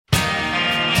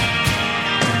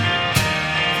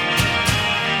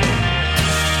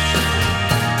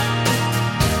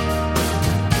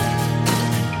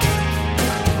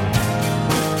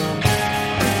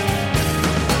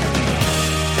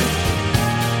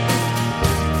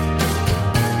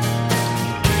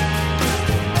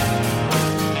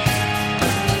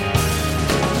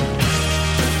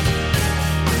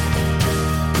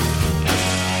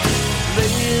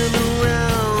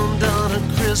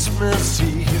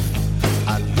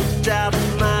out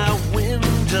my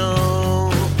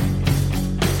window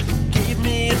gave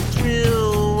me a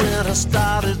thrill when I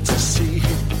started to see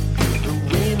the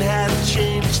rain had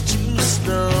changed to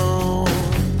snow.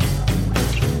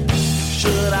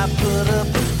 Should I put up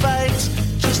a fight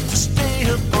just to stay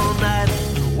up all night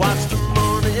and watch the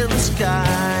morning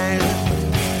sky?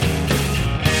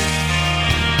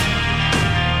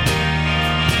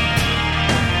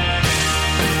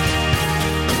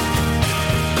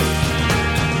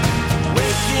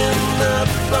 Waking up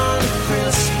on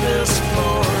Christmas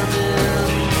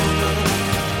morning,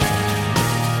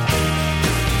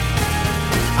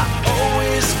 I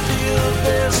always feel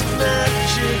there's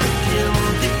magic in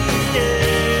the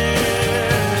air.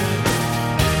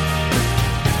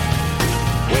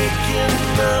 Waking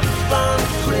up on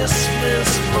Christmas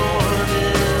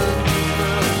morning,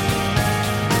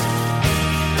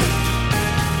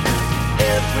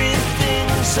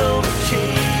 everything's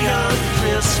okay on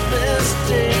Christmas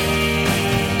Day.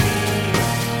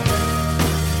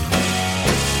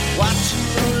 Watching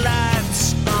the lights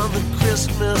on the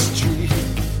Christmas tree,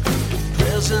 the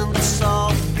presents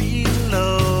all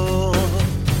below.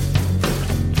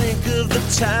 Think of the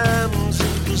times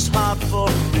it was hard for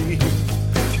me,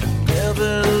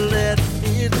 never let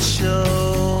it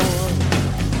show.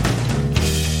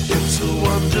 It's a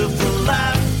Wonderful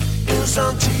Life is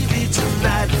on TV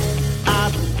tonight. I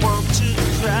don't want to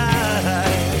cry.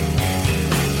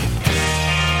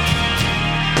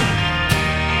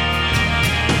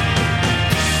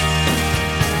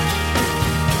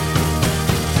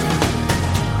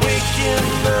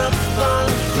 Waking up on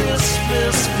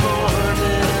Christmas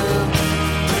morning,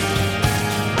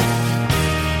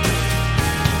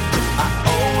 I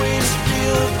always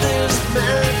feel there's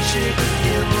magic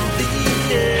in the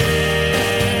air.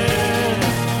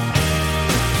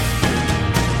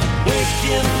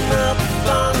 Waking up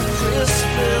on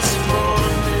Christmas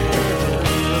morning,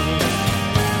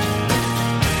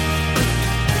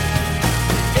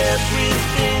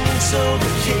 everything's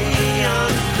okay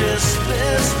on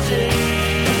Christmas Day.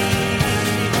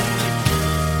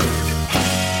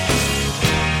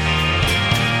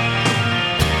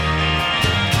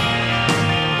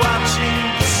 Watching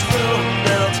the snow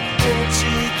melt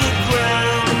into the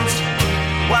ground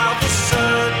while the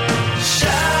sun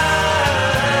shines.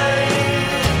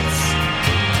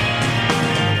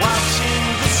 Watching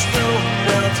the snow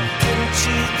melt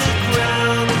into the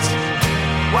ground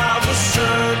while the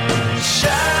sun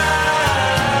shines.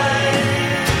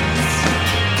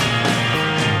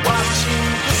 Watching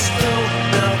the snow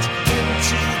melt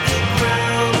into the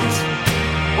ground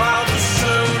while the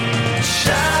sun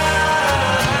shines.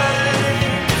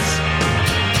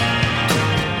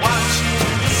 Watching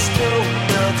the snow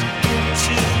melt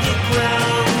into the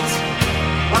ground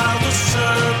while the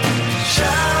sun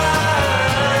shines.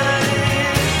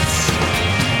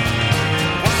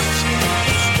 Watching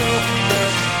the snow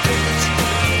melt into the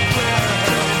ground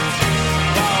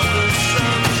while the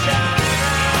sun shines.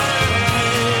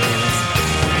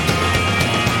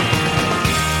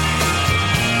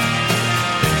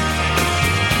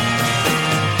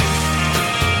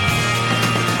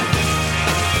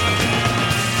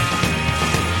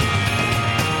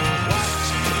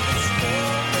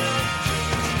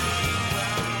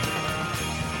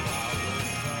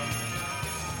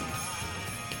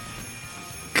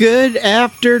 Good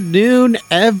afternoon,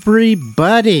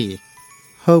 everybody.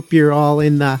 Hope you're all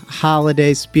in the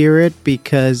holiday spirit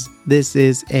because this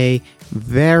is a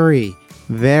very,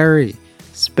 very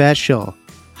special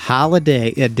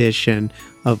holiday edition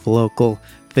of Local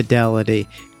Fidelity.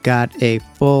 Got a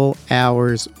full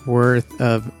hour's worth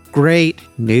of great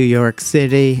New York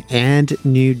City and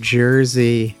New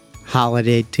Jersey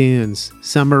holiday tunes.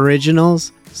 Some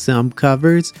originals, some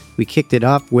covers. We kicked it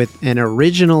off with an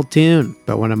original tune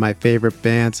by one of my favorite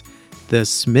bands, the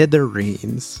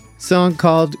Smithereens. Song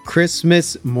called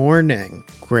Christmas Morning.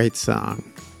 Great song.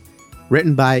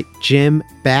 Written by Jim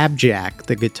Babjack,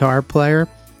 the guitar player.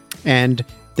 And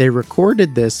they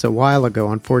recorded this a while ago.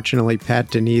 Unfortunately, Pat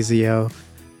Denizio,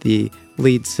 the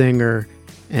lead singer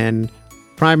and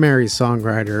primary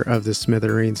songwriter of the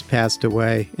Smithereens, passed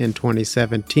away in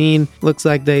 2017. Looks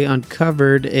like they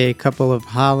uncovered a couple of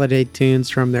holiday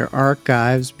tunes from their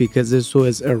archives because this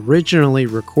was originally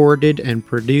recorded and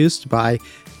produced by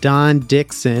Don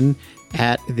Dixon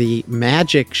at the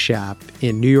Magic Shop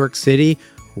in New York City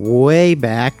way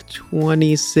back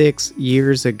 26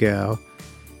 years ago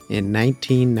in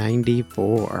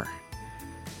 1994.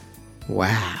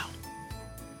 Wow.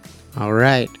 All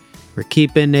right. We're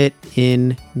keeping it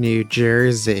in New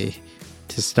Jersey.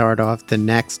 To start off the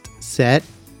next set,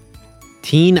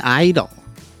 Teen Idol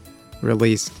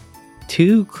released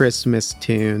 2 Christmas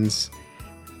tunes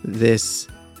this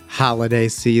holiday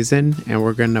season, and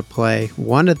we're going to play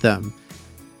one of them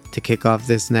to kick off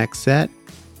this next set.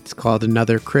 It's called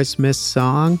Another Christmas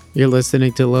Song. You're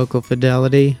listening to Local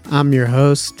Fidelity. I'm your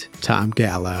host, Tom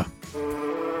Gallo.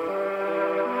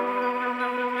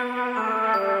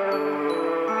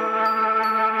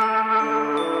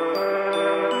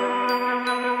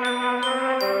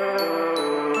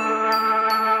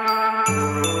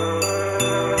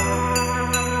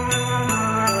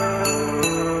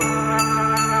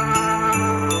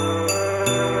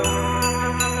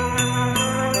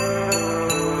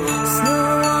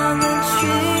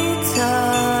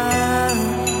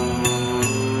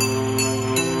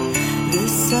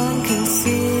 Sun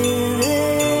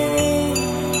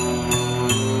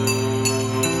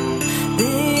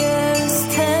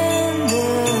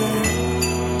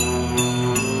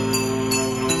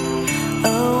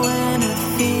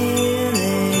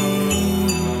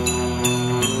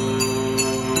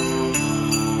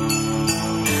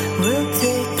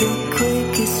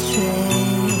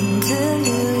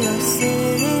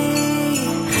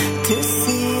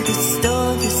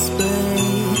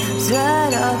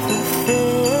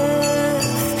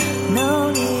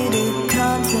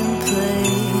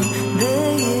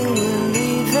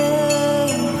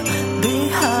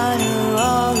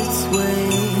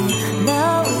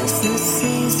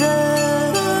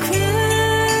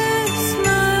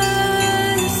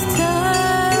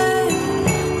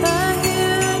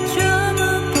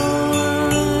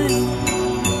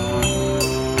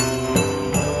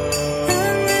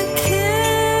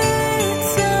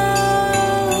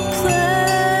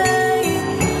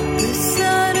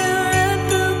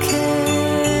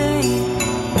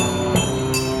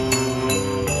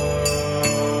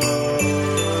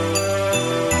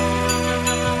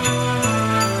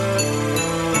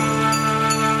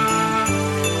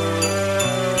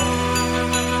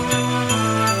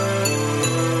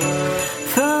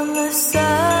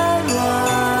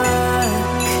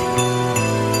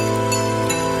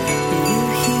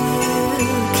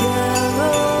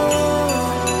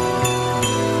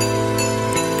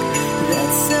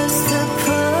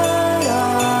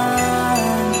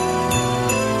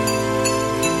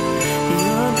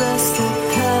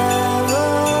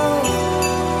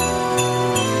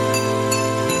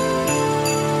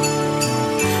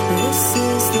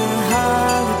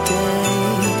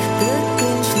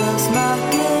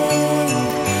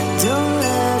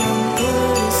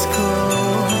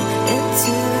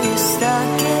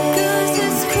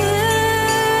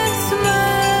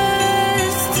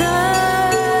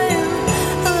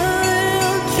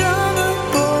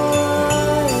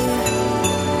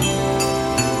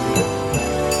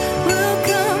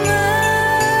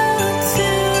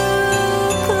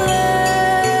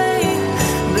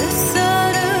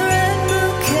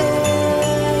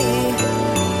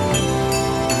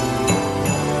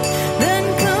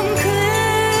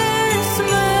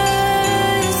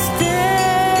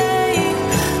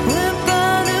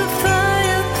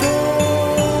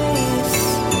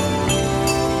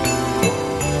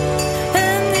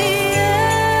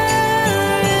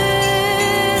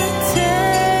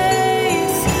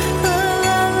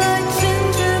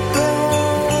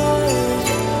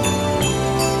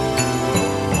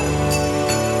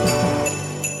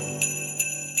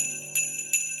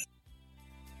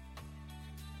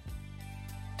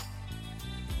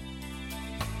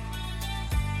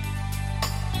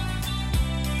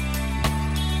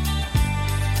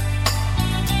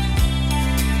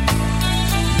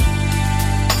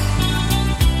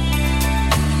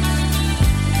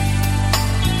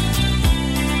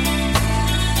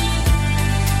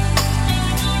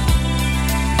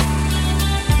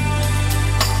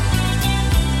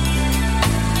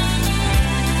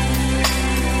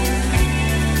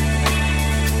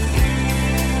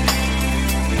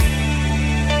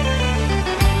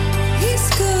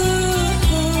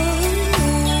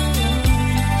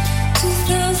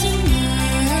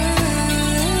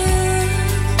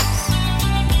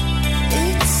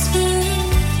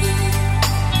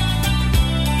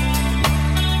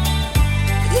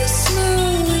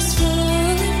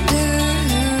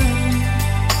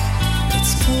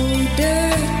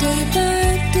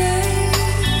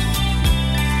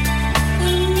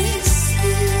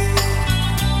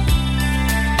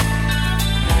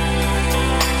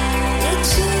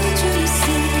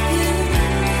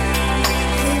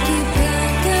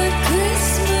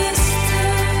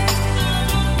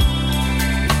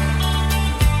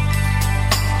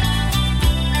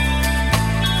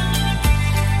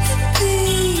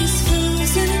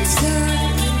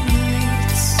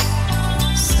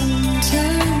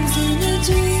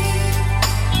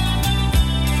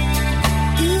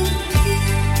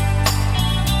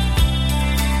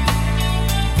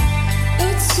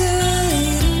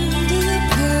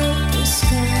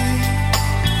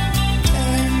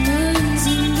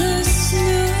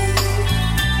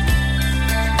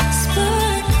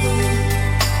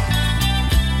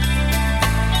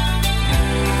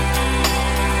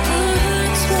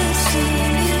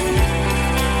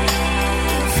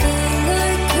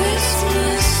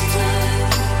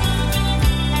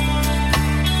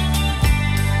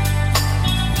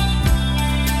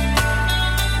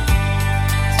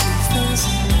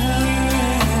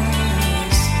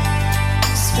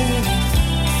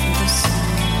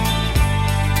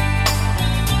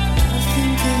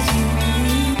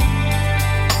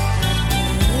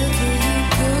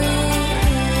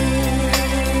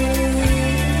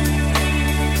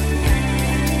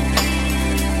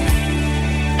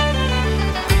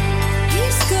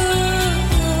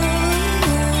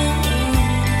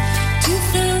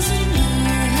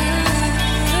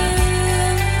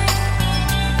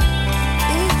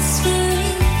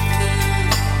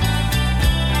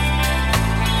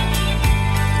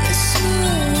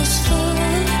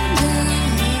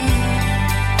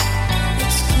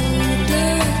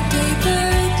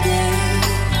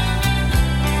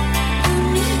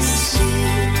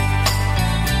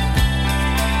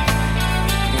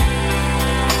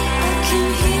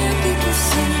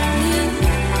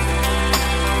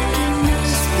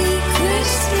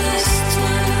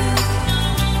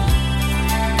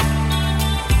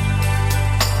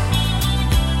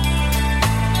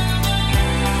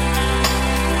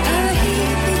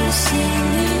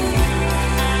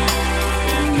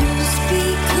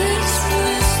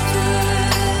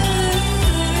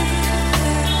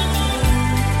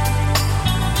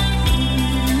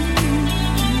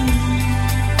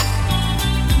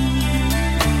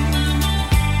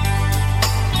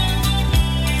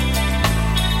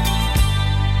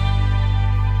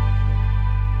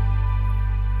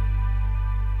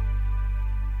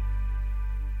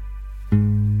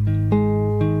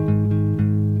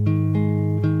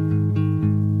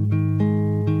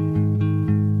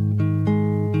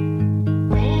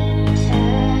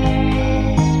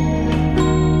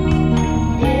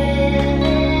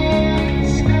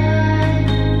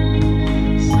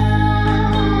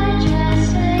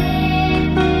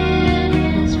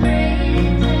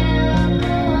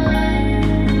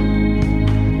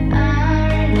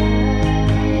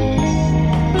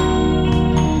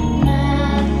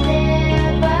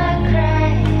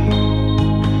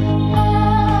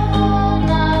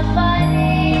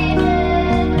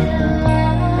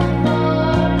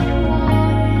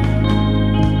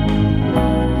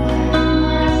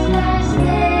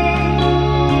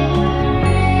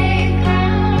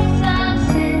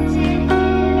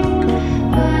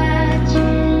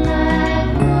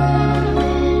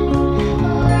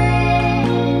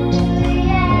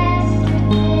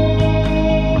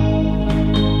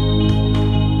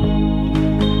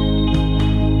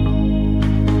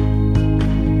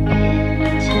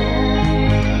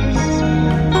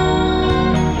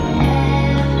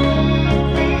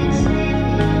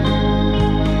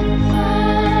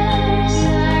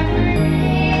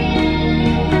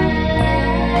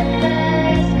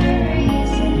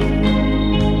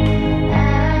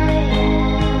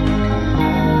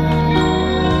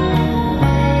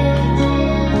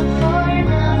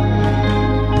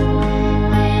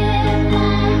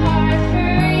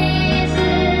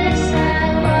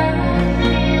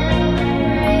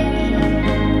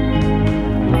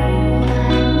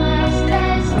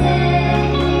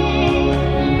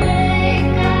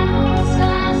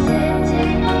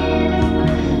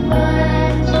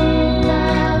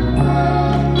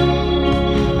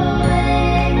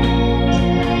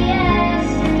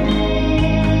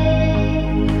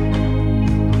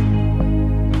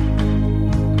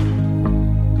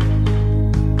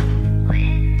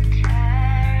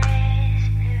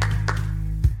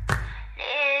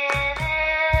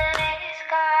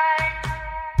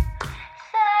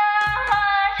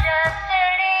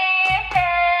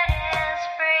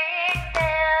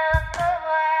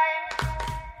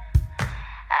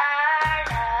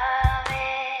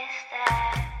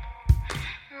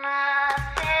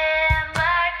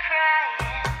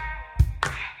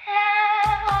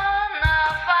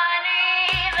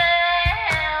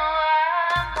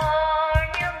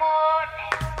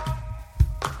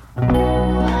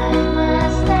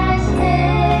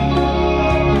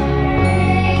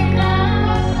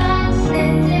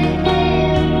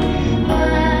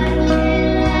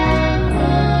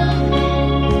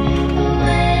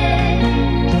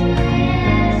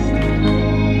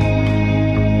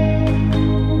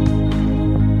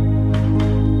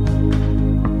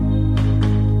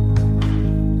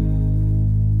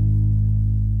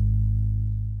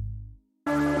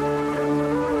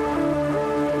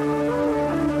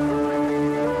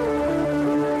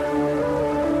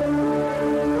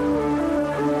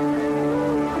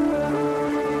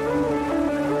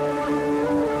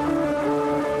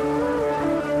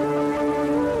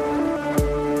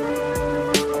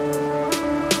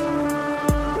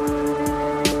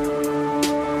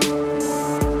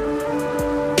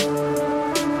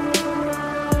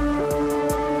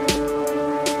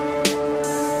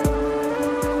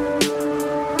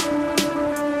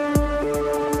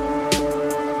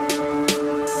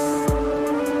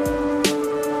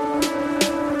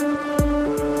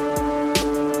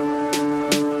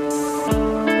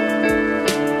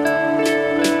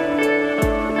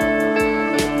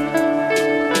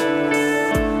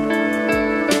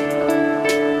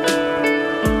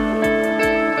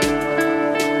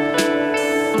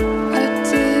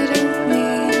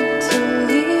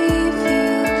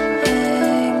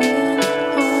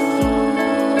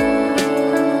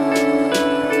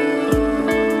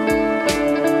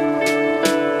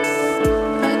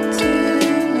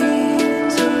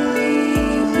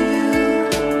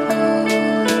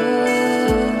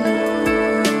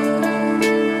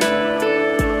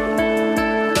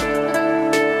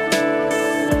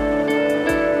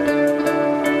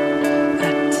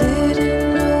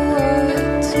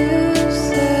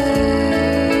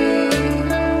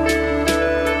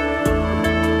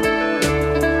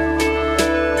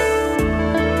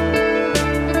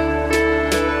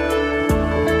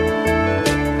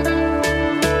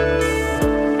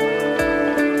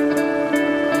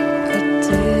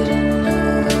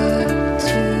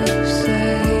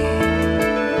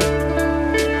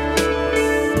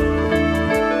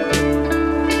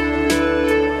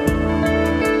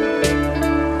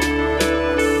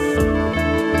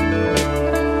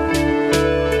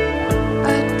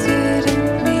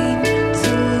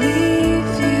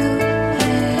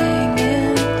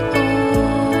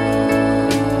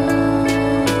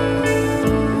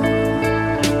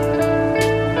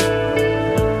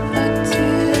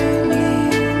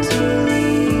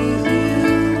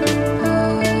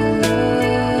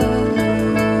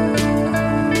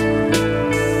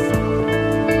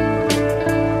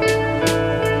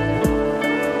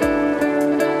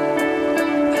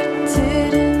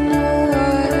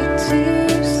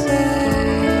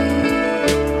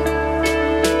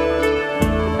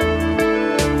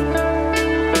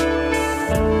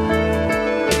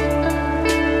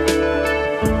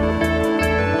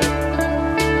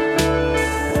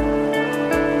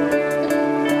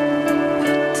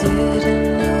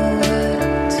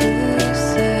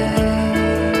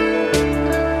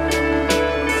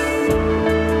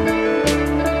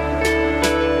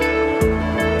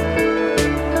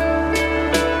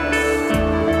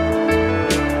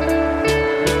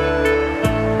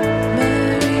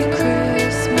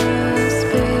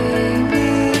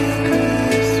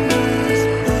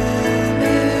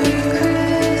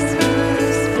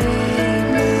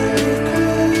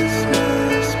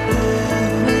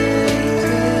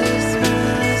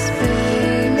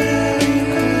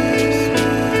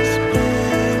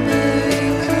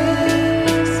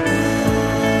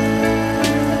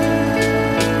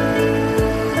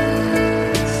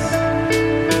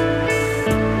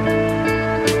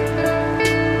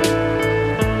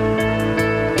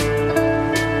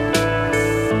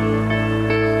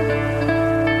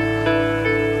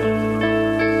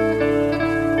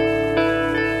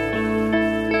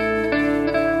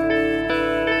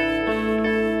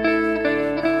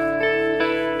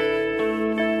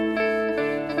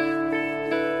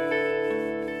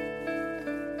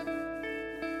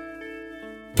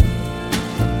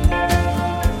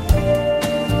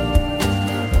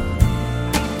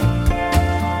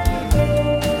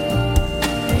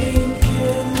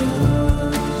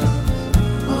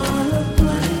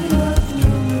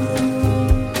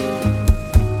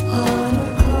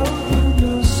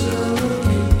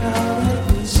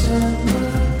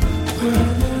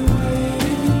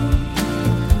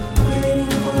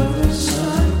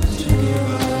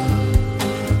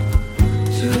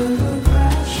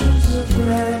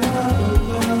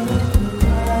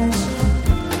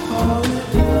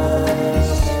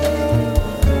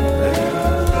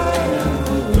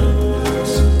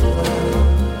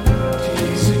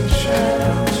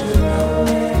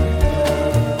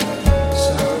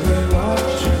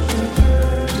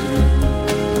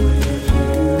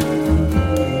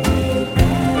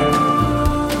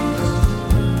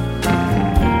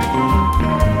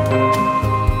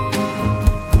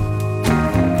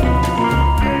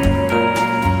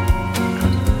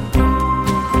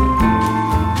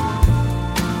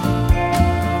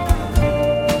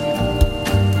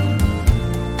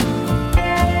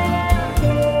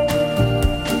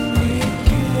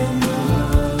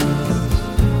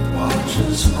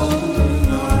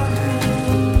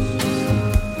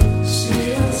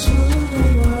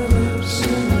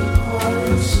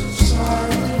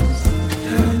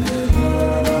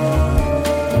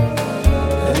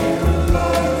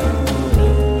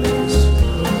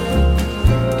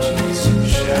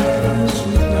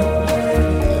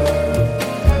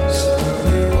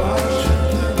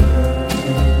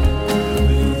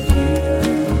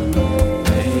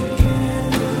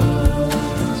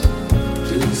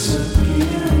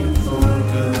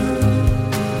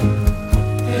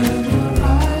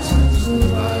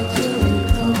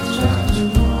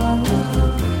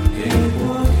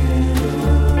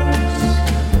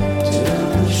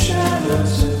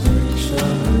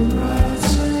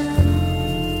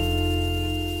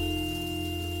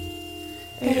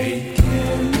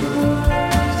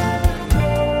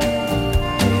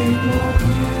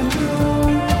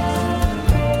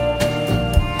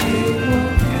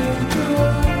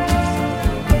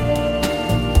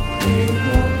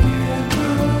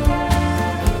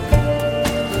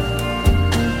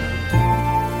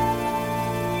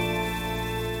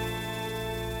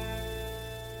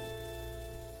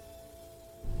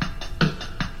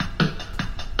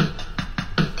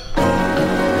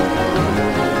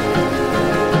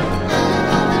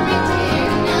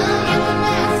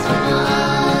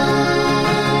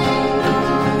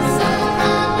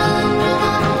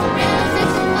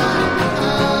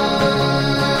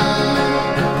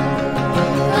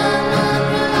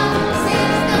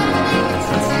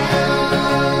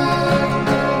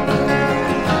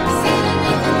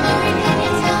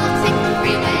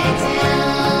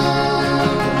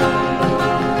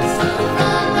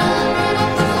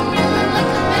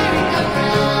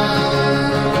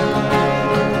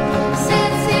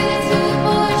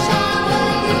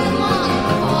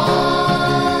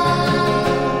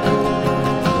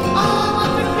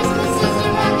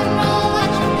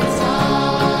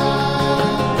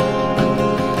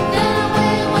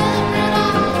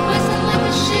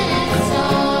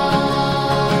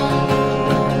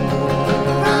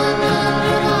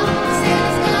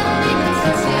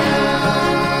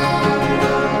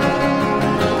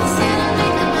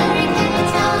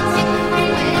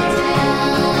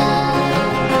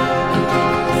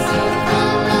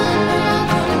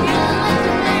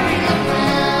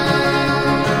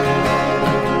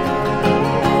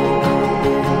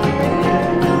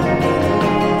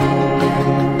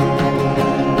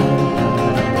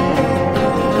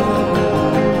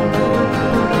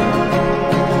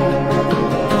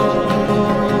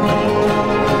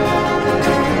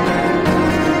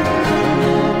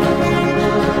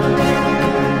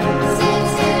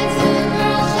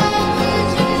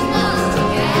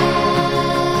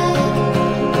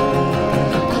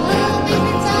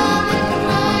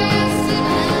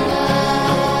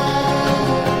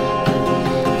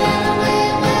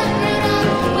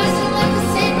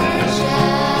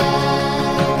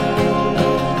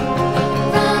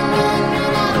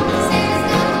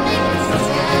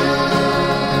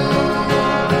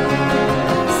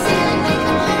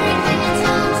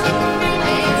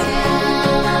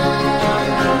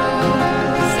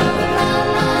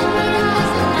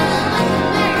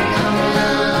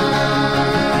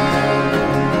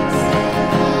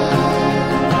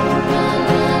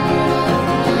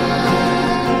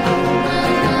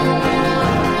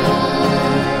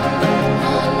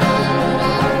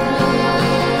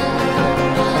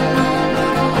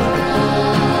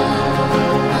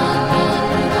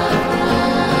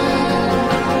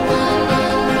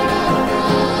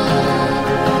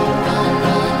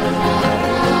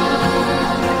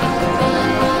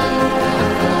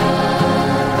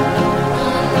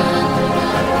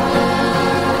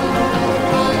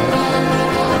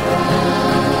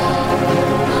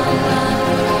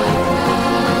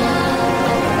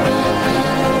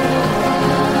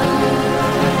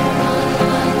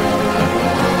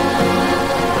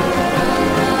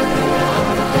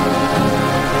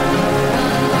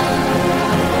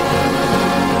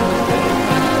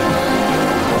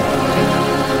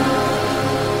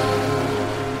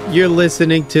You're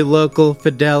listening to Local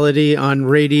Fidelity on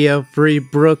Radio Free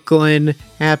Brooklyn.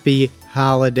 Happy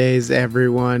holidays,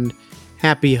 everyone.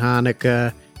 Happy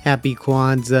Hanukkah. Happy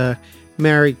Kwanzaa.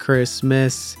 Merry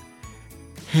Christmas.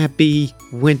 Happy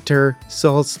winter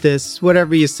solstice.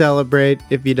 Whatever you celebrate.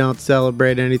 If you don't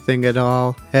celebrate anything at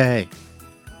all, hey,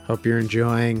 hope you're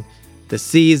enjoying the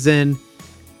season.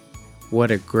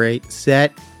 What a great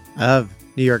set of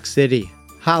New York City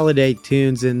holiday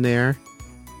tunes in there.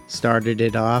 Started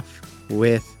it off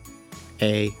with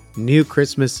a new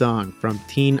Christmas song from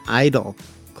Teen Idol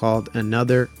called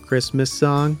Another Christmas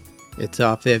Song. It's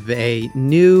off of a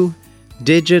new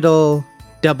digital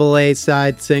AA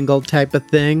side single type of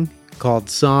thing called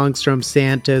Songs from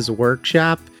Santa's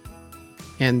Workshop.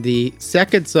 And the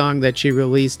second song that she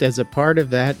released as a part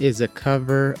of that is a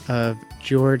cover of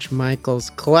George Michael's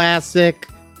classic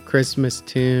Christmas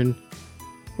tune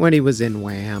when he was in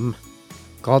Wham,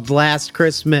 called Last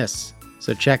Christmas.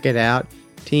 So check it out.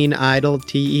 Teen Idol,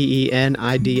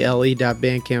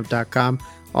 TEENIDLE.bandcamp.com.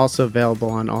 Also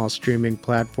available on all streaming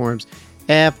platforms.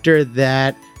 After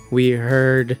that, we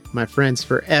heard my friends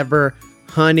Forever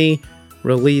Honey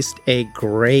released a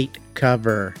great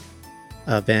cover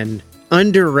of an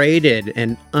underrated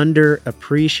and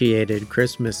underappreciated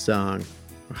Christmas song,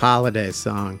 holiday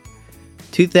song.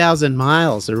 2,000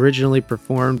 Miles, originally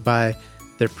performed by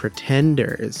The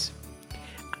Pretenders.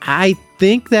 I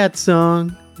think that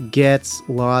song gets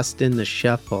lost in the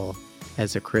shuffle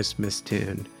as a Christmas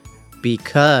tune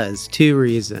because two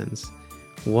reasons.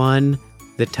 One,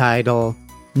 the title,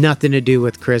 nothing to do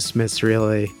with Christmas,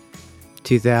 really.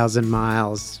 2,000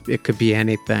 Miles, it could be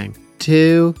anything.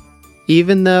 Two,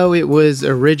 even though it was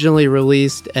originally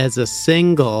released as a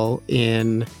single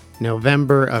in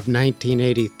November of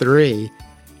 1983,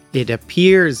 it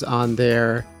appears on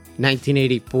their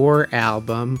 1984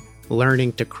 album,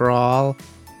 Learning to Crawl,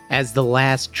 as the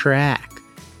last track.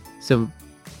 So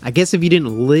I guess if you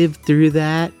didn't live through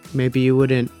that, maybe you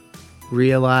wouldn't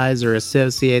realize or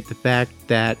associate the fact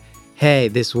that, hey,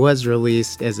 this was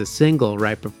released as a single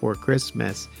right before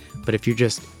Christmas. But if you're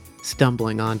just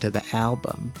stumbling onto the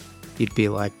album, you'd be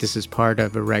like, this is part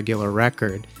of a regular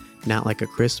record, not like a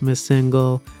Christmas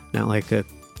single, not like a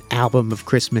album of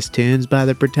Christmas tunes by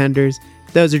The Pretenders.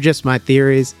 Those are just my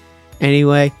theories.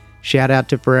 Anyway, shout out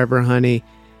to Forever Honey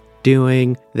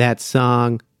doing that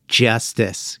song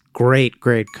justice. Great,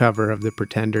 great cover of The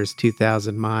Pretenders'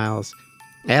 2,000 Miles.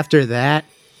 After that,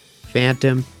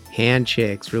 Phantom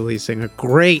Handshakes releasing a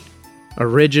great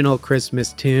original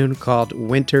Christmas tune called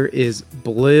Winter is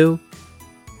Blue.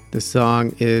 The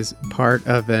song is part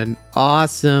of an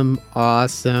awesome,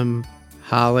 awesome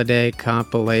holiday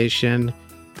compilation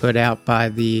put out by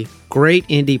the great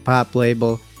indie pop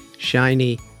label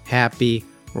Shiny Happy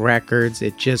Records.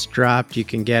 It just dropped. You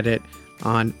can get it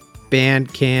on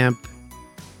Bandcamp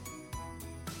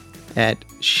at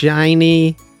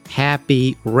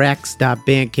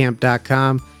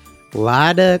shinyhappyrex.bandcamp.com. A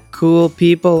lot of cool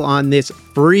people on this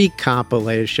free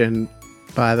compilation,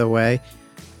 by the way.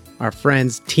 Our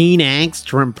friends Teen Angst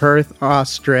from Perth,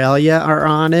 Australia are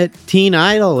on it. Teen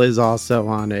Idol is also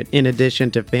on it, in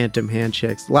addition to Phantom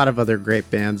Handshakes. A lot of other great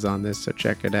bands on this, so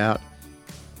check it out.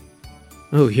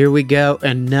 Oh, here we go.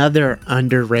 Another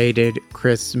underrated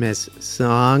Christmas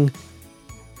song.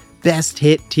 Best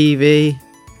Hit TV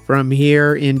from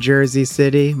here in Jersey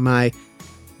City, my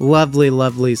lovely,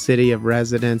 lovely city of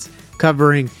residence,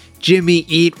 covering Jimmy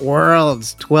Eat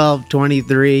World's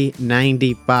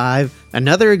 12/23/95.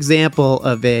 Another example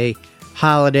of a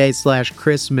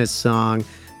holiday/Christmas song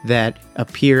that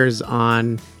appears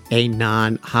on a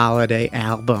non-holiday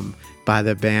album by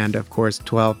the band. Of course,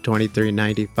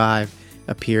 12/23/95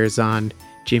 appears on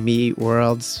Jimmy Eat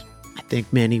World's, I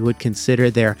think many would consider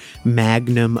their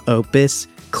magnum opus,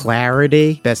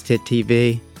 Clarity. Best Hit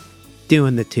TV,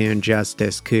 doing the tune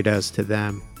justice. Kudos to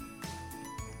them.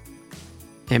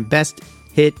 And Best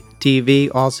Hit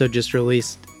TV also just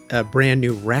released a brand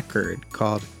new record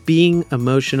called Being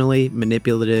Emotionally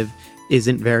Manipulative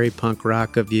Isn't Very Punk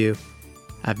Rock of You.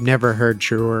 I've never heard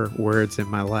truer words in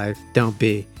my life. Don't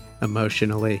be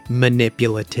emotionally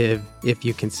manipulative if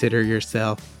you consider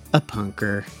yourself a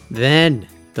punker. Then,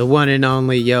 the one and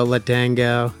only Yo La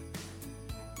Tengo.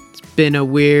 It's been a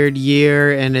weird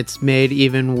year, and it's made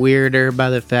even weirder by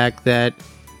the fact that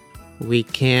we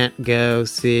can't go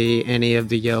see any of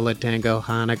the Yo La Tengo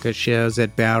Hanukkah shows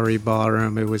at Bowery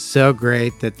Ballroom. It was so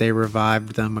great that they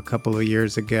revived them a couple of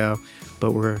years ago,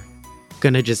 but we're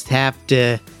gonna just have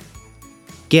to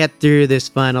get through this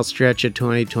final stretch of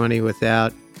 2020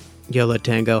 without Yo La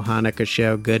Tengo Hanukkah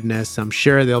show goodness. I'm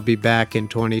sure they'll be back in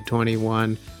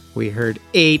 2021. We heard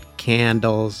 8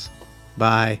 Candles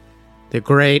by the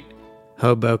great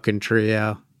Hoboken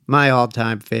Trio, my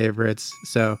all-time favorites.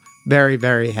 So very,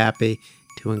 very happy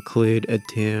to include a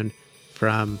tune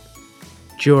from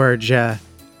Georgia,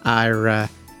 Ira,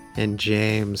 and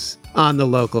James on the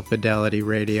Local Fidelity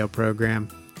radio program.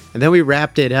 And then we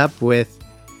wrapped it up with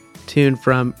a tune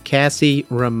from Cassie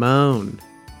Ramone.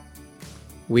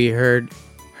 We heard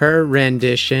her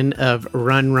rendition of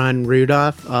Run Run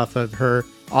Rudolph off of her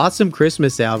awesome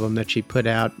Christmas album that she put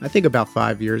out, I think about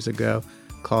 5 years ago,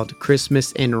 called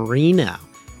Christmas in Reno.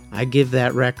 I give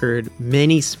that record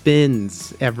many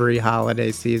spins every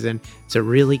holiday season. It's a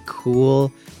really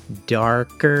cool,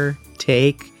 darker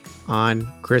take on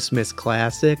Christmas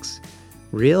classics.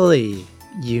 Really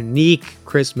unique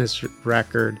Christmas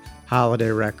record,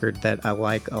 holiday record that I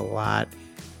like a lot.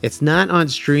 It's not on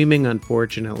streaming,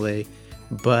 unfortunately,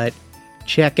 but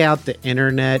check out the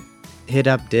internet, hit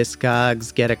up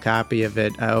Discogs, get a copy of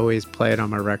it. I always play it on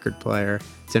my record player.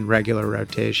 It's in regular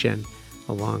rotation,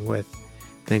 along with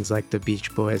things like the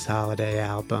Beach Boys holiday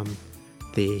album,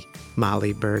 the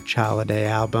Molly Birch holiday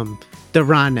album, the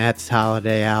Ronettes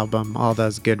holiday album, all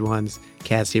those good ones.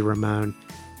 Cassie Ramone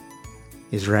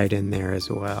is right in there as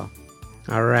well.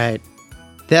 All right,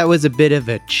 that was a bit of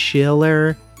a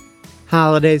chiller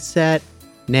holiday set.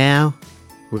 Now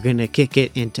we're gonna kick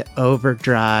it into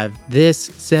overdrive. This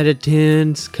set of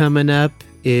tunes coming up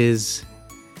is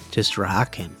just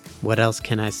rocking. What else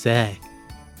can I say?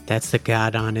 That's the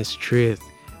God honest truth.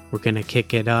 We're gonna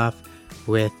kick it off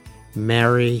with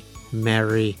Merry,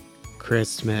 Merry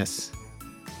Christmas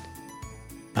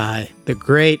by the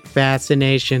great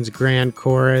Fascinations Grand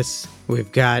Chorus.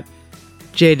 We've got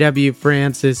J.W.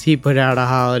 Francis. He put out a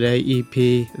holiday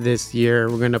EP this year.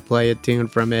 We're going to play a tune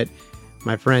from it.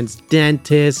 My friend's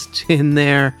Dentist in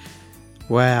there.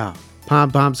 Wow.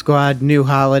 Pom Pom Squad, new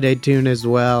holiday tune as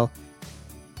well.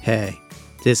 Hey,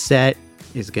 this set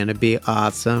is going to be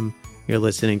awesome. You're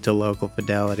listening to Local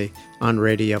Fidelity on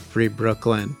Radio Free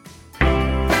Brooklyn.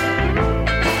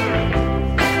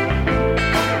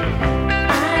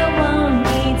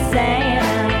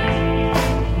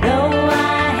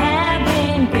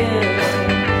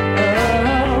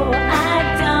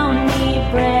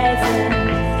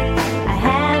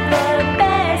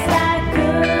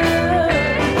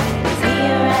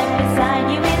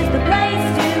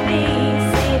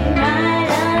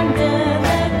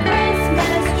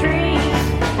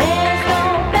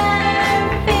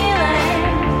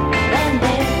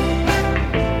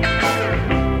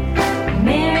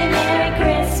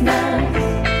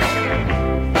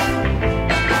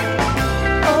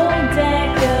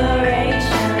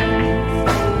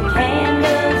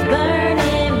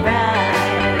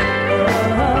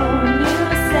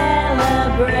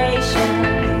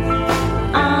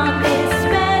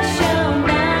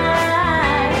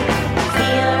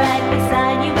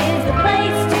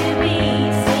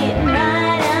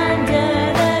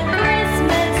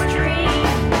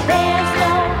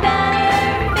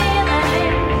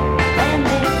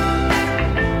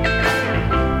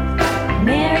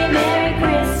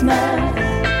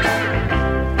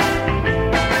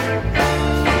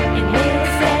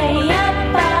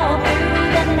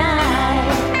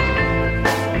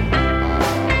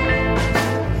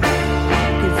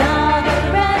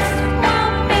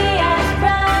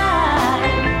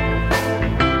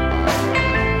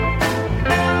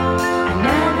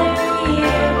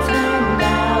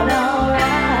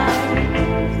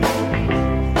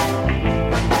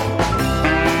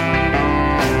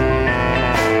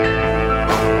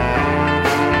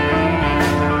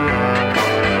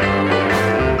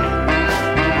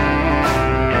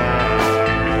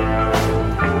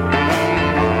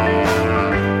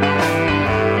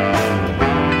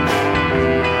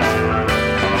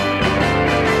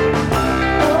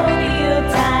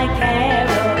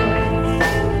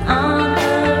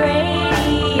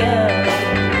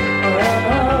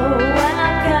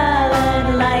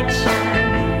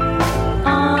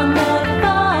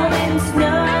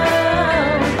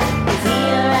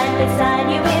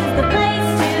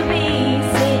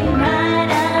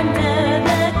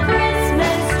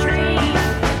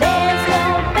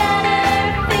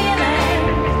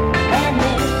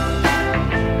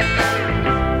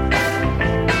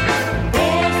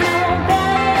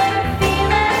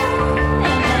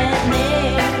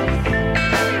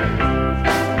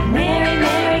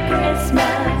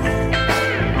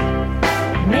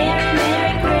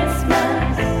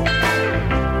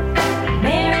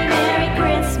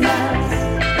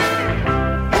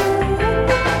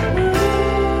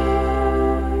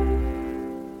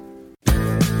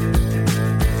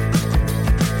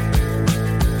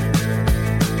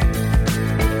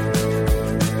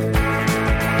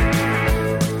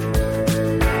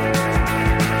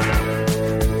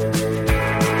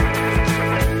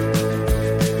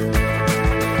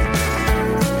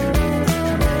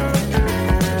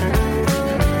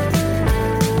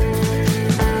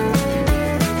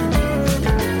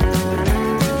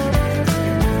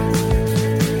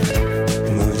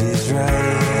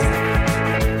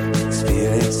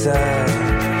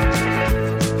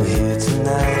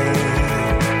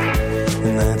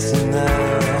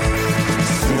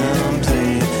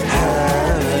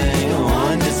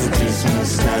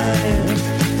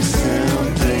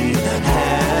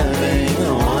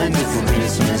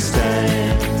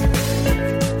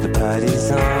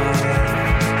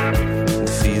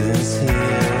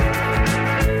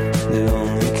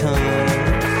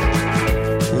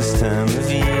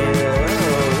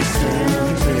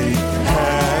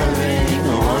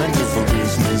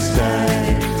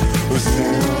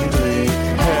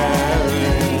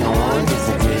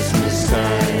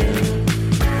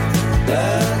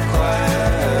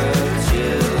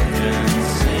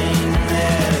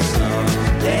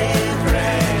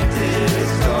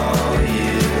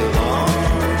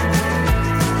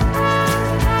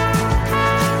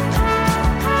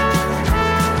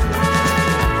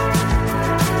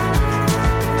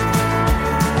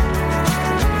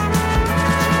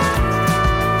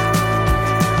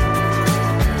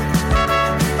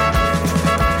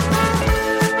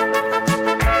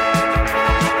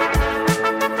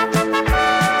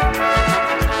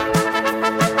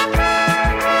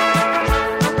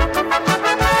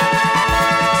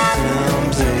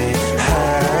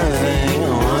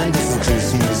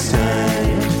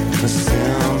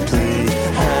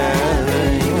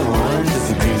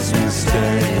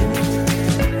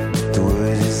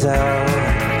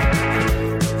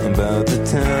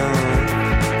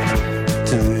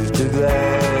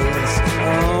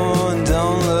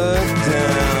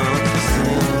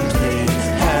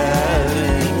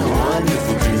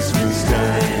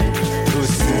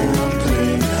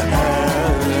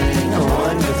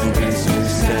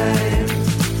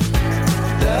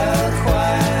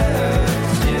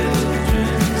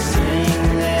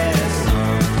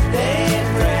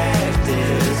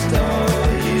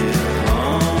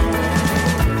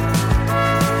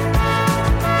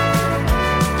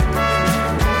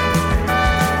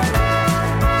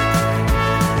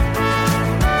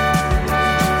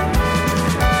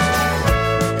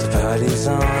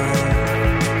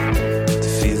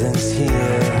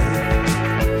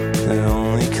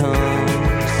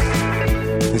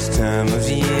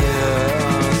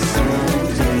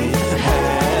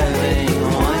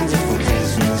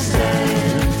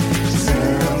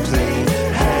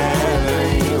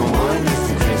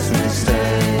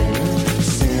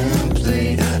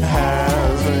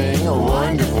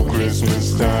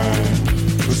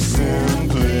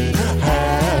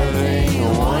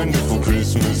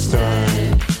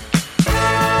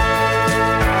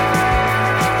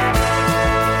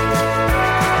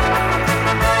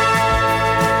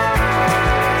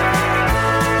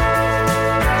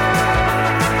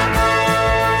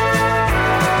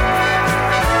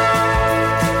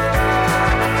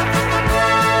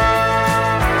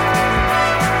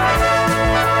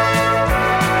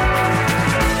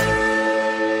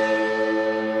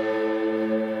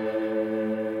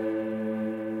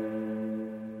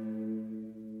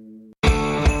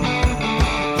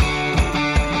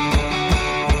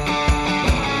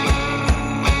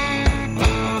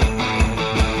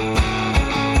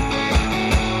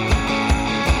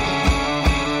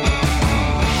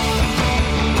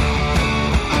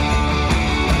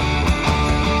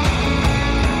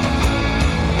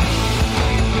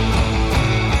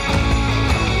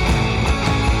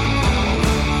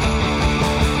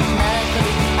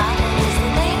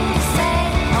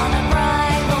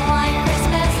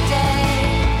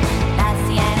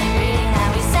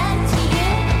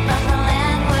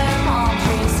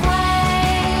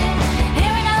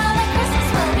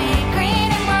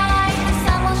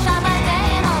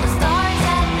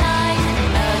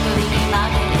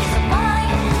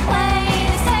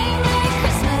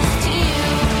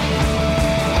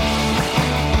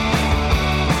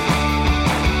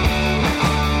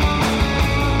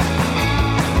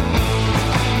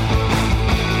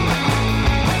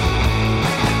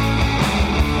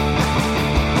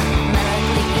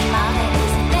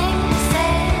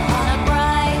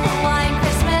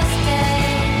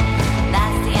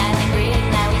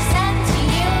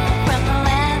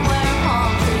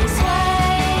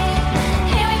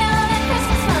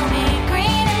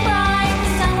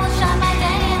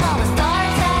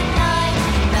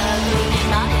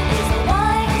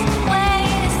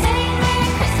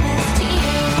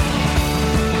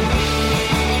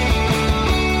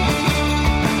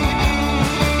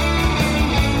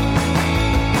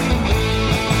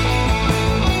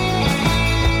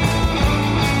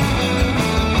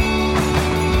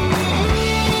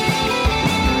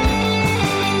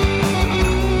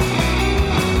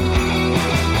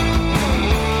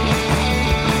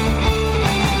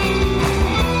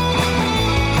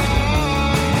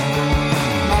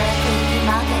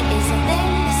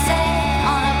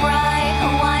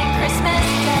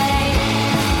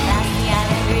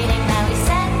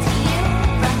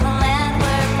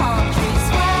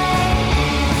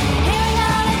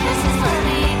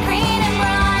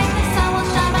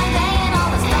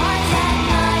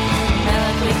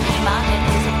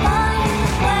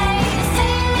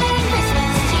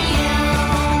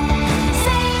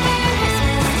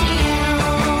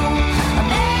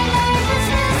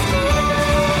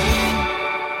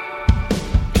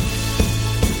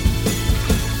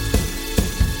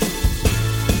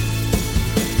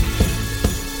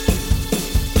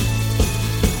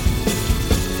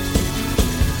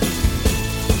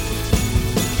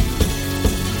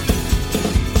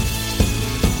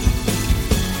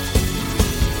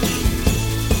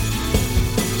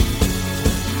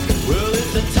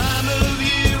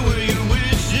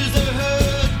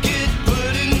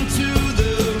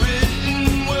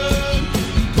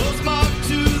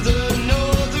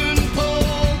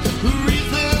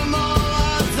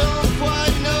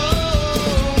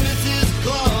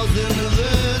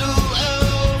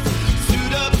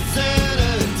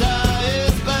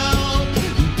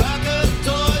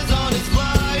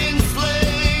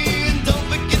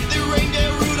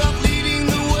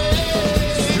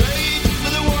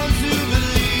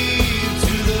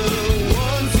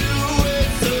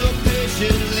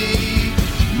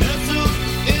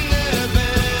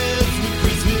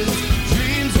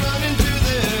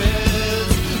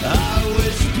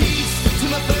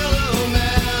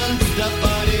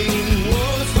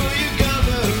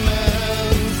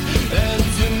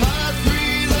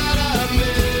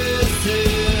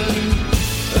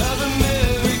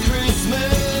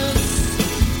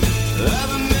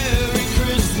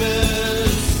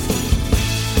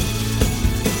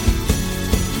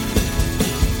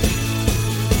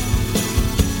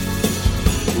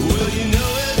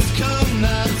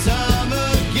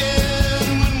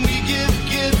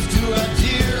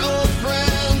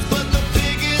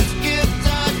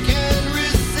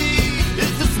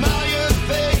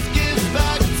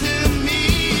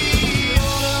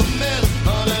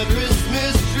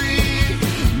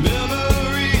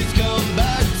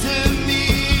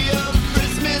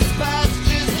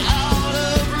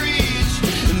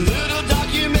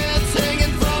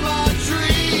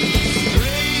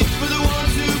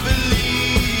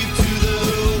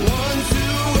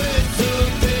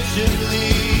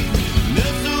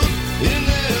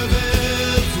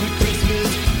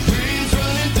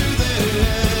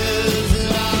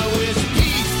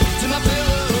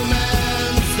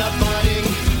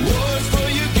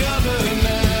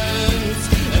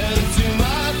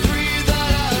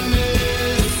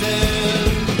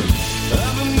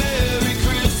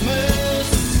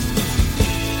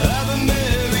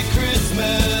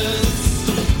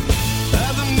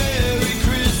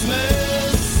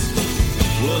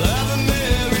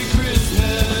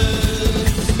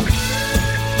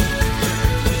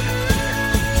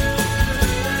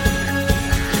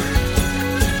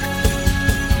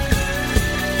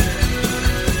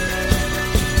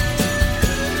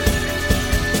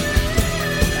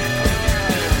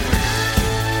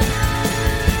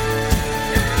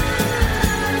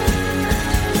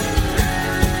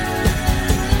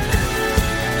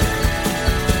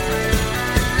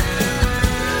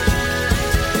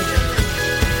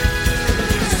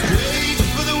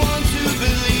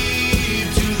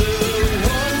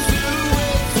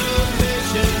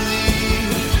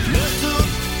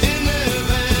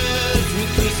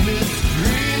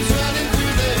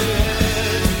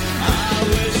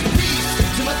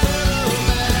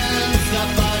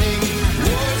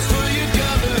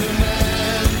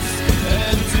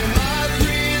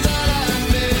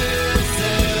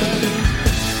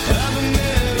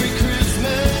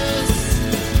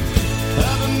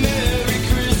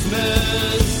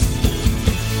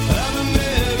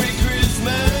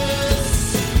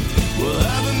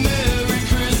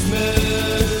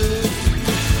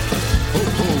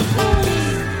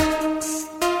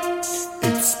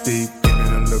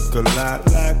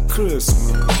 like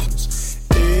Christmas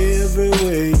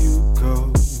everywhere you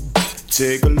go.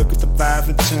 Take a look at the 5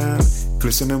 and 10,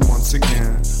 glistening once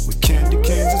again with candy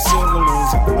canes and silver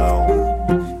lanes aglow.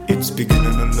 It's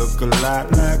beginning to look a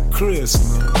lot like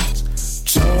Christmas.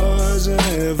 Toys in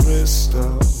every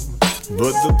store,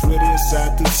 but the prettiest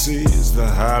sight to see is the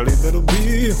holly that'll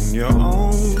be on your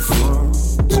own front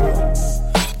door.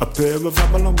 A pair of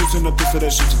Avalon boots and a piece of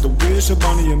that shit to the wish of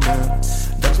Bonnie and Ben.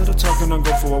 That's what I'm talking, I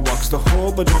go for a walk, it's the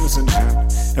whole bananas and jam.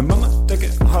 And mama, take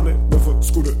it holly with a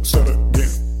scooter, start again.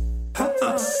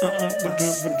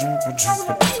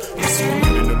 It's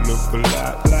beginning to look a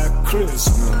lot like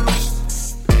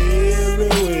Christmas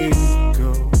everywhere you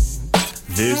go.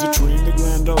 There's a tree in the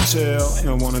Grand Hotel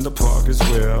and one in the park as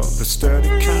well. The sturdy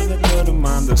kind that doesn't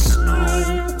mind the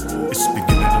snow. It's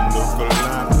beginning to look a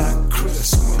lot like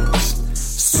Christmas.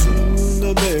 Soon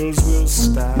the bells will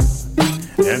stop,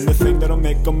 and the thing that'll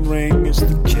make them ring is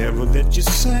the carol that you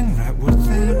sang right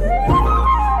within.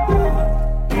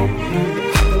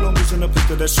 And I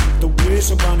picture that shit the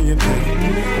wish of Bonnie and Ben.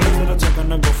 That's what I'm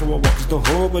talking, I go for a walk, it's the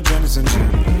whole of Janice and Jen.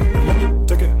 And let me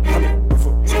take it, holly,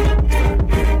 before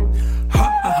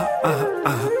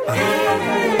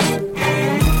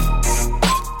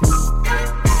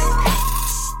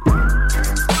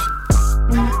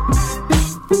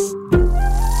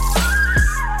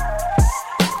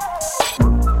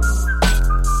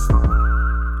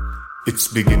it's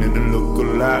beginning to look a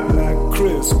lot like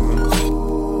Christmas.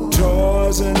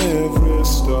 Toys in every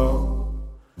store,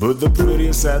 but the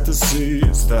prettiest sight to see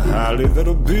is the holly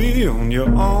that'll be on your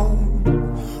own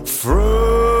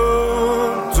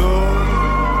front door.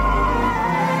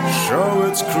 Show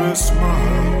it's Christmas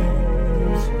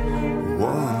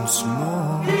once more.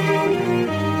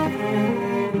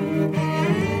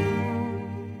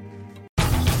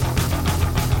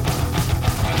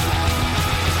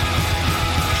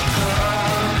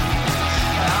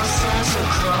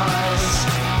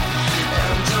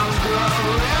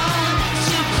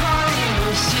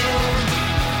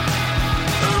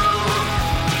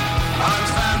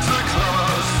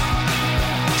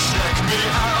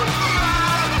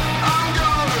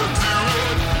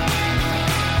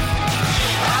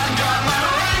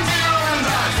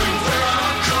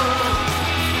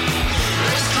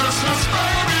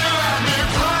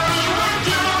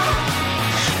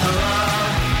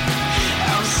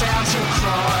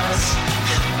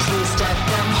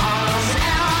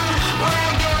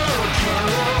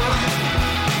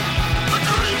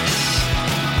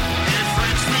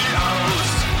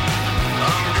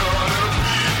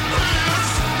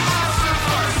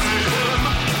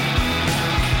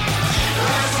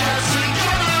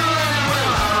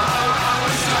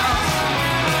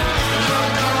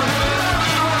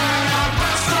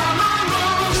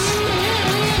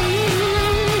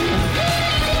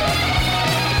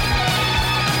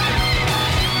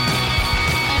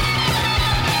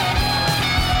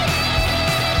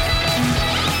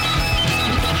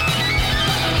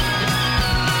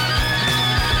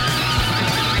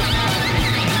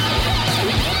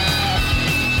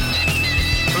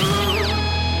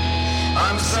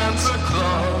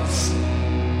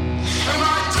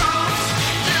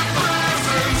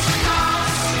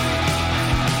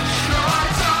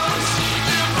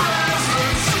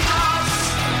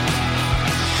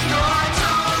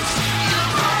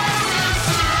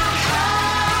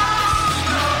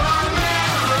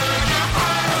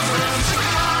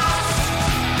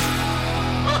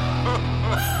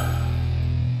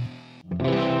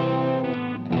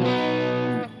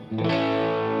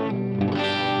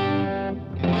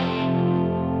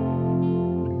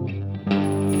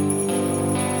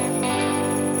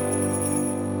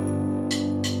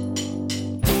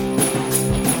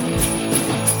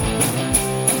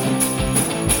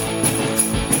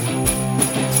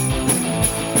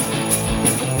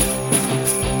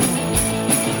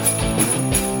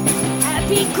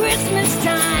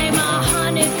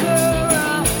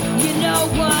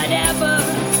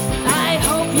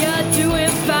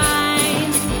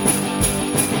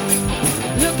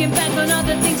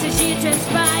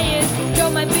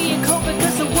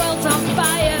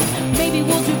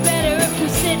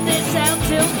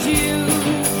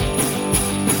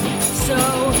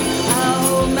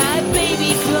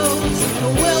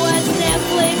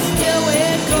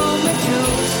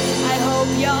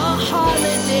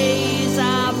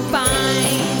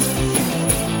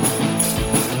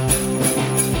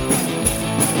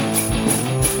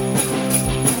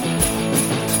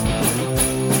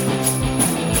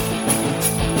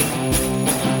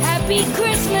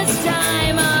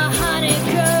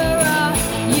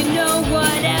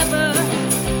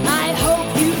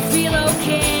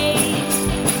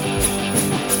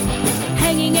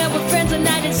 out with friends at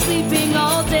night and sleeping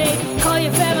all day. Call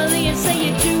your family and say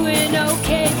you're doing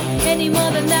okay. Any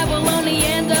more than that will only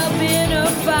end up in a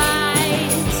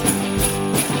fight.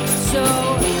 So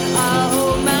I'll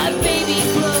hold my baby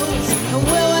close and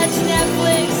we'll watch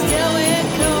Netflix till we're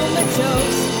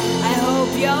comatose. I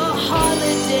hope your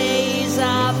holidays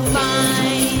are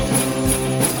fine.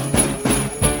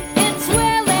 It's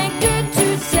well and good to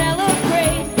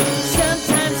celebrate.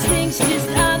 Sometimes things just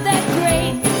aren't that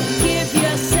great. Give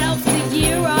yourself the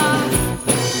year off.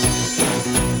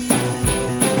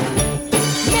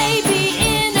 Maybe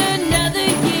in another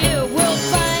year we'll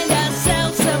find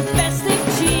ourselves some festive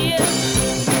cheer.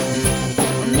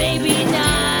 Maybe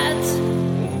not.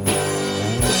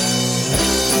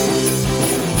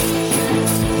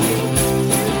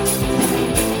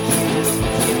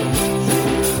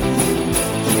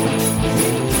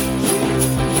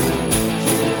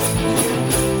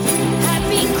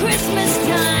 Happy Christmas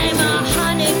time or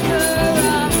Hanukkah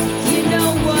or you know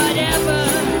whatever.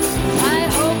 I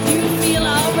hope you feel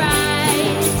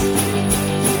alright.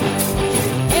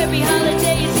 Every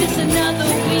holiday is just another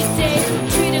weekday.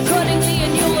 Treat accordingly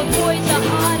and you'll avoid the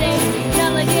heartache.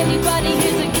 Not like anybody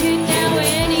here's a kid now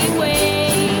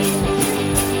anyway.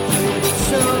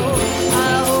 So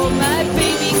I'll hold my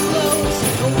baby close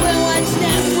and we'll watch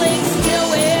Netflix till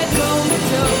we're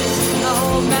comatose. I'll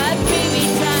hold my baby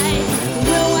tight and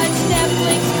we'll watch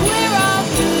Netflix clear all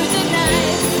through the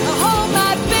night. I'll hold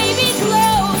my baby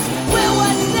close, we'll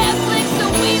watch Netflix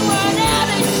till we run out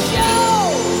of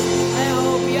shows. I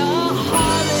hope your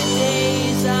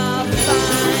holidays are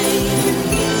fine.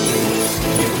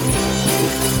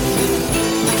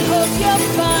 I hope you're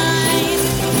fine.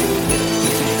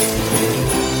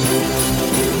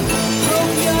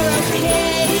 Hope you're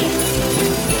okay.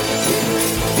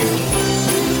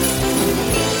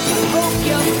 Hope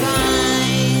you're fine.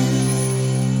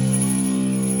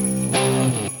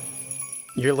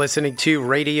 You're listening to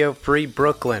Radio Free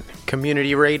Brooklyn,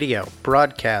 community radio,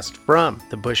 broadcast from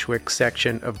the Bushwick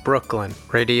section of Brooklyn.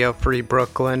 Radio Free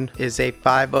Brooklyn is a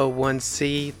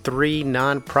 501c3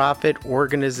 nonprofit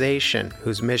organization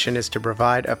whose mission is to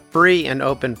provide a free and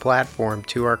open platform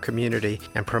to our community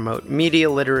and promote media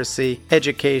literacy,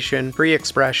 education, free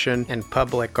expression, and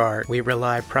public art. We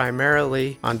rely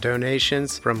primarily on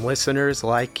donations from listeners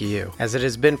like you. As it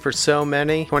has been for so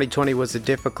many, 2020 was a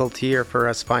difficult year for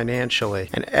us financially,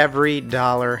 and every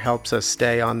dollar helps us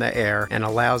stay on the air and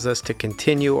allows us to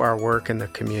continue our work in the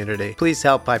community. Please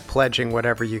help by pledging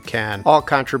whatever you can. All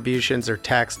contributions are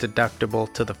tax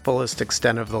deductible to the fullest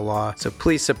extent of the law, so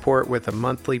please support with a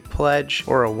monthly pledge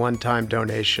or a one-time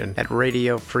donation at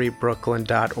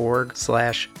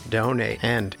radiofreebrooklyn.org/donate.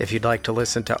 And if you'd like to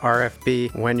listen to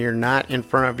RFB when you're not in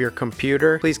front of your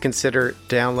computer, please consider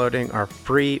downloading our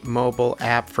free mobile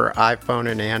app for iPhone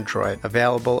and Android,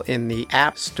 available in the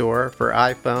App Store for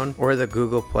iPhone or the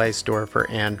Google Play Store for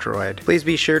Android. Please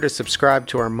be sure to subscribe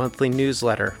to our monthly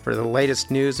newsletter for the latest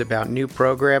news about new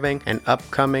programming and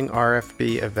upcoming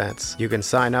RFB events. You can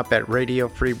sign up at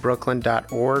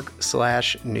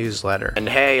radiofreebrooklyn.org/newsletter. And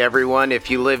hey everyone, if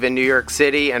you live in New York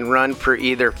City and run for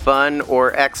either fun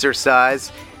or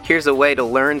exercise, here's a way to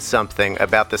learn something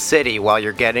about the city while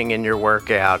you're getting in your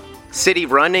workout. City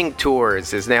Running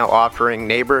Tours is now offering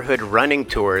neighborhood running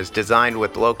tours designed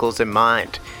with locals in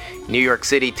mind. New York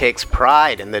City takes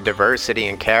pride in the diversity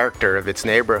and character of its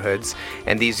neighborhoods,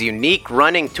 and these unique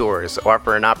running tours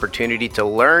offer an opportunity to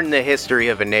learn the history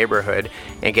of a neighborhood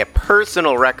and get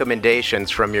personal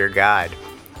recommendations from your guide.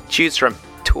 Choose from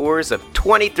tours of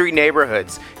 23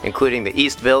 neighborhoods, including the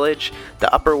East Village,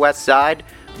 the Upper West Side,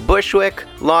 Bushwick,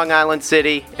 Long Island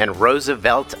City, and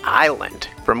Roosevelt Island.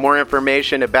 For more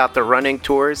information about the running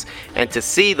tours and to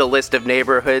see the list of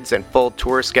neighborhoods and full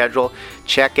tour schedule,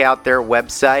 check out their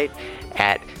website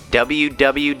at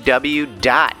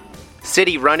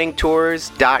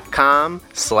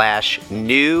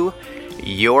www.cityrunningtours.com/New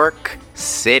York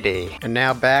City. And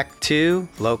now back to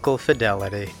Local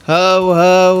Fidelity. Ho,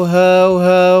 ho, ho,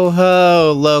 ho,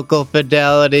 ho, Local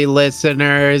Fidelity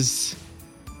listeners.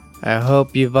 I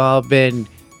hope you've all been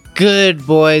good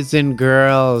boys and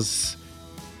girls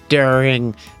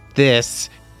during this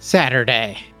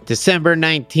Saturday, December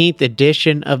 19th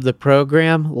edition of the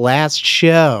program, last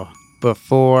show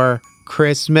before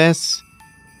Christmas.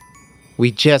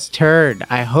 We just heard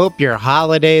I Hope Your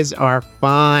Holidays Are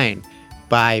Fine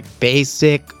by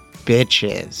Basic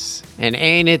Bitches. And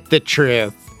ain't it the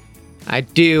truth? I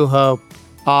do hope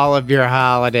all of your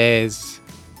holidays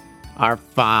are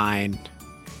fine.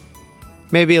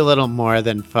 Maybe a little more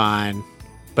than fine,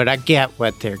 but I get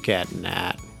what they're getting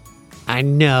at. I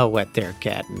know what they're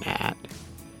getting at.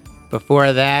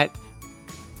 Before that,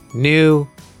 New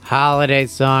holiday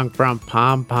song from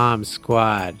Pom Pom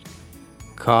Squad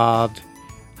called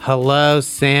Hello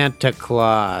Santa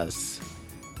Claus.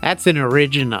 That's an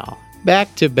original,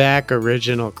 back-to-back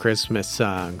original Christmas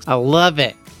songs. I love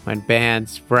it when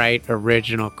bands write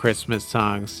original Christmas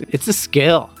songs. It's a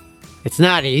skill. It's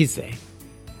not easy.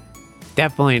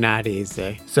 Definitely not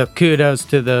easy. So kudos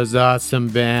to those awesome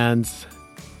bands.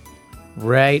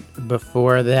 Right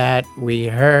before that, we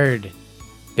heard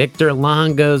Victor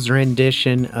Longo's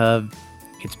rendition of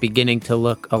It's Beginning to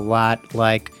Look a Lot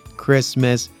Like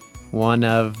Christmas, one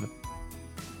of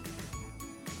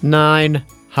 9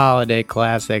 holiday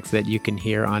classics that you can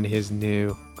hear on his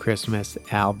new Christmas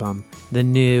album, The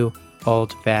New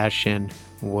Old-Fashioned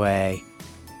Way.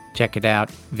 Check it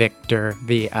out, Victor,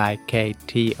 Viktor,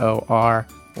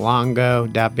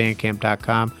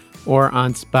 longo.bandcamp.com, or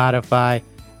on Spotify.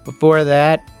 Before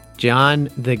that, John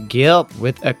the Guilt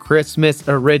with a Christmas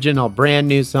original, brand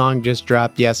new song just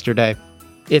dropped yesterday.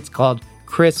 It's called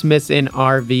Christmas in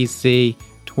RVC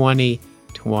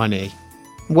 2020.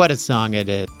 What a song it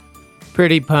is.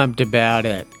 Pretty pumped about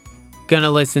it. Gonna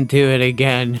listen to it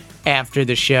again after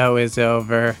the show is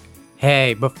over.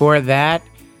 Hey, before that,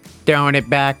 throwing it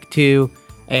back to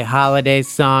a holiday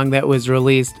song that was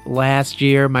released last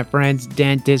year. My friend's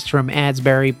Dentist from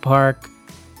Asbury Park.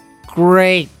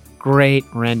 Great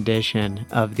rendition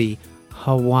of the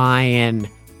Hawaiian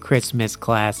Christmas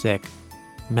classic,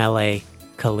 Mele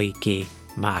Kaliki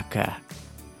Maka.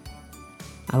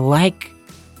 I like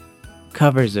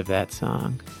covers of that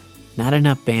song. Not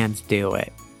enough bands do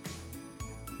it.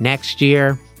 Next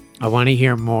year, I want to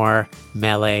hear more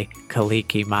Mele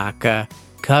Kaliki Maka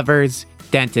covers.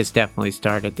 Dentist definitely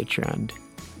started the trend.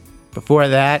 Before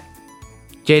that,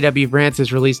 J.W.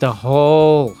 Francis released a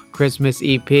whole Christmas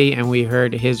EP, and we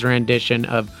heard his rendition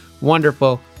of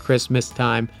Wonderful Christmas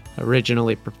Time,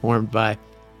 originally performed by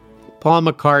Paul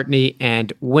McCartney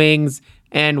and Wings.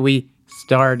 And we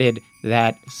started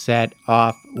that set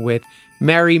off with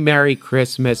Merry Merry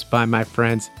Christmas by my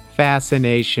friends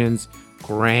Fascinations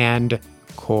Grand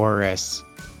Chorus.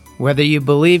 Whether you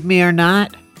believe me or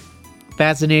not,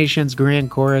 Fascinations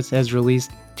Grand Chorus has released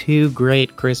 2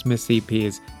 great Christmas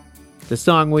EPs. The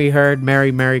song we heard,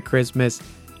 Merry Merry Christmas,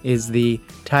 is the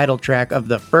title track of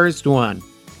the first one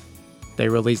they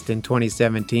released in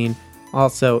 2017.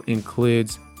 Also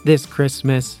includes This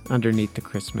Christmas, Underneath the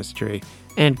Christmas Tree,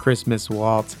 and Christmas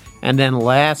Waltz. And then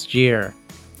last year,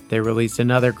 they released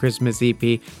another Christmas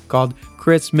EP called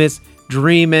Christmas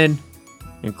Dreamin',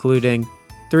 including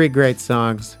 3 great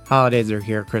songs, Holidays Are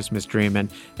Here, Christmas Dreamin',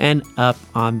 and Up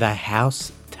on the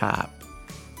Housetop.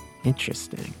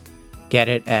 Interesting. Get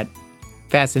it at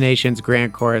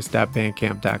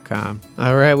fascinationsgrandchorus.bandcamp.com.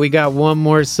 All right, we got one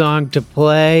more song to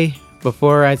play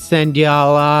before I send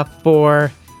y'all off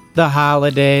for the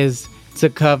holidays. It's a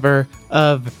cover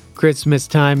of Christmas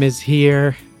Time Is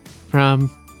Here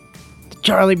from the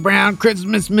Charlie Brown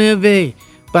Christmas movie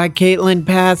by Caitlin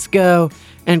Pascoe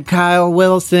and Kyle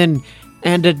Wilson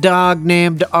and a dog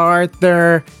named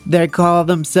Arthur. They call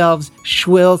themselves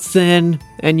Schwilson,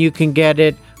 and you can get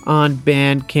it on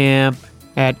Bandcamp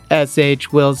at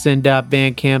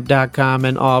shwilson.bandcamp.com,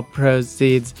 and all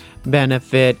proceeds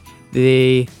benefit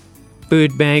the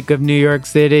Food Bank of New York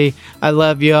City. I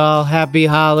love y'all. Happy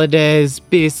holidays.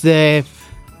 Be safe.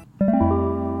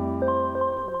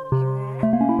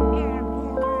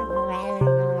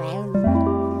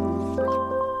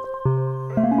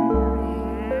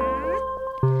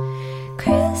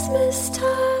 Christmas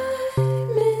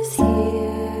time is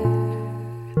here.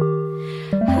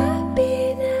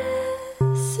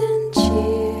 Happiness and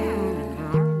cheer.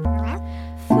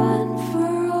 Fun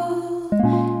for all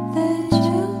the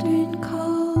children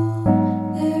call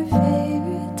their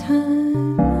favorite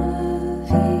time of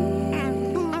year.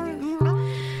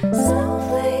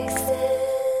 Snowflakes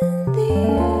in the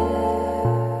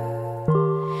air.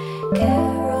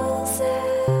 Carols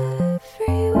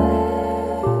everywhere.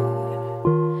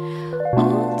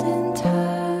 Olden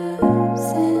times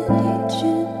and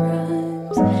ancient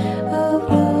rhymes of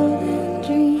golden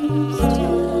dreams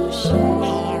to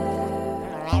share.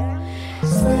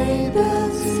 Sleigh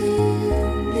bells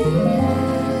in the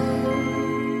air,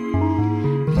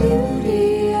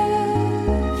 beauty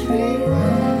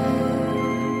everywhere.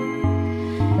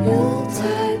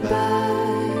 Yuletide by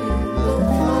the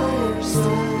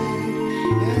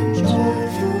fireside and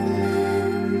joyful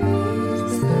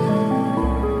memories there.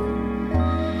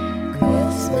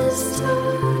 Christmas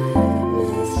time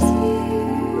is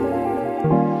here.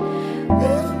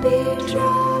 We'll be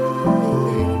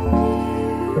drawing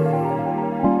near.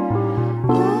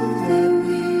 All that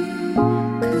we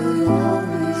could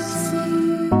always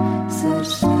see,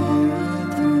 such nearer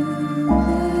through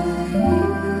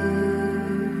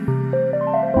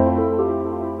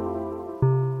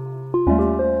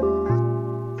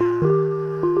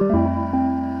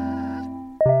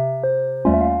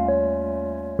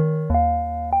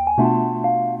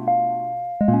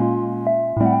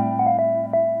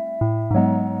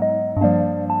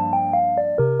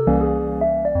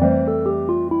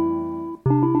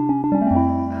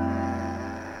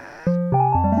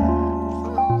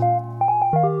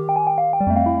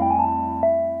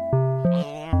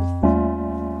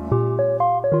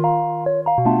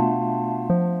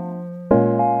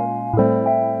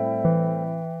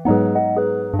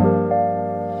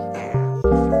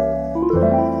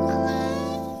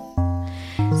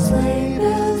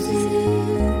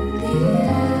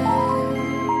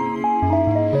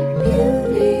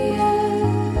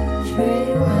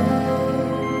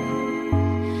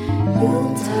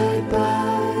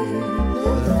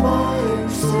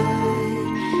sun.